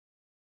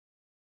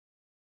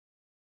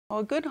Well,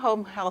 a good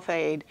home health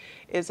aide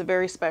is a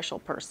very special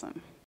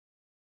person.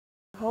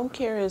 Home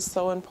care is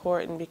so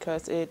important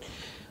because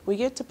we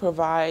get to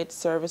provide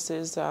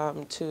services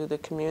to the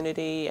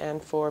community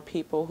and for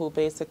people who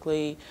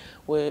basically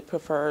would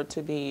prefer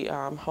to be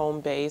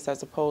home-based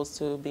as opposed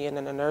to being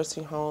in a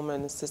nursing home,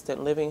 an assisted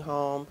living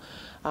home.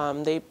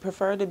 They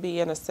prefer to be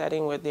in a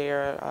setting where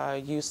they're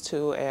used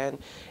to, and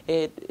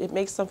it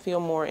makes them feel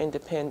more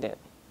independent.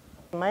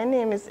 My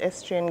name is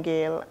Estrean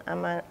Gayle.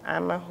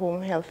 I'm a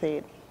home health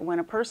aide. When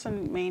a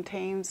person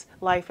maintains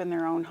life in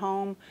their own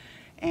home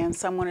and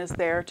someone is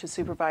there to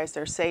supervise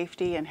their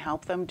safety and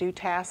help them do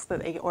tasks that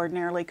they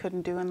ordinarily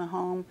couldn't do in the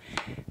home,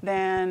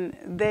 then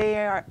they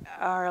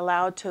are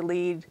allowed to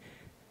lead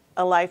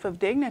a life of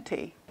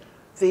dignity.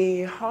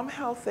 The home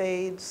health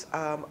aides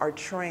are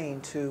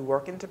trained to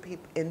work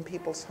in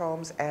people's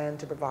homes and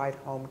to provide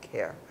home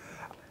care.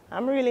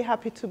 I'm really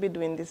happy to be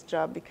doing this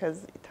job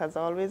because it has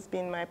always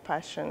been my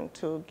passion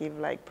to give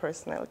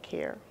personal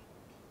care.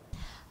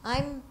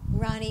 I'm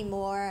Ronnie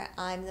Moore.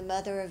 I'm the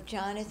mother of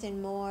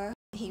Jonathan Moore.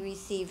 He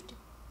received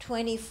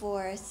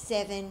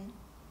 24/7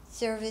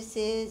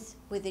 services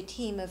with a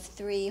team of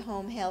 3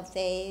 home health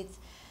aides.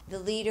 The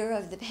leader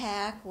of the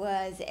pack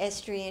was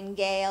Estrean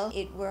Gayle.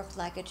 It worked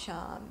like a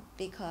charm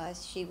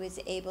because she was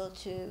able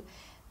to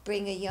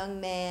bring a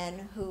young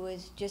man who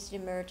was just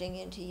emerging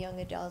into young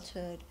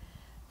adulthood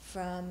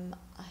from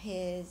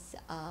his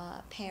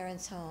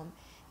parents' home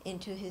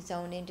into his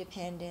own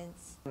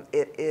independence.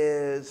 It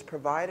is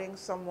providing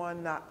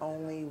someone not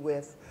only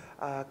with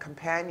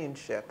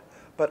companionship,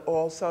 but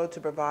also to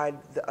provide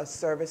a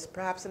service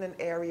perhaps in an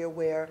area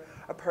where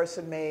a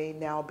person may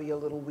now be a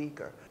little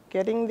weaker.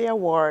 Getting the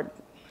award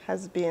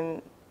has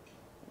been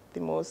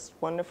the most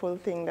wonderful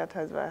thing that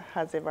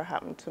has ever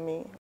happened to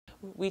me.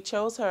 We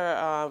chose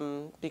her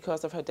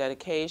because of her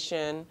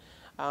dedication,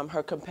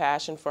 her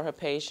compassion for her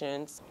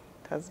patients.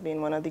 It has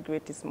been one of the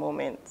greatest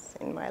moments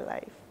in my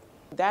life.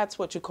 That's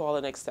what you call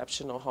an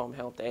exceptional home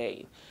health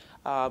aide.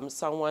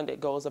 Someone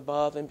that goes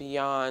above and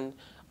beyond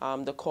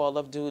the call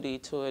of duty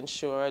to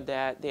ensure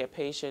that their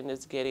patient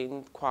is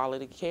getting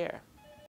quality care.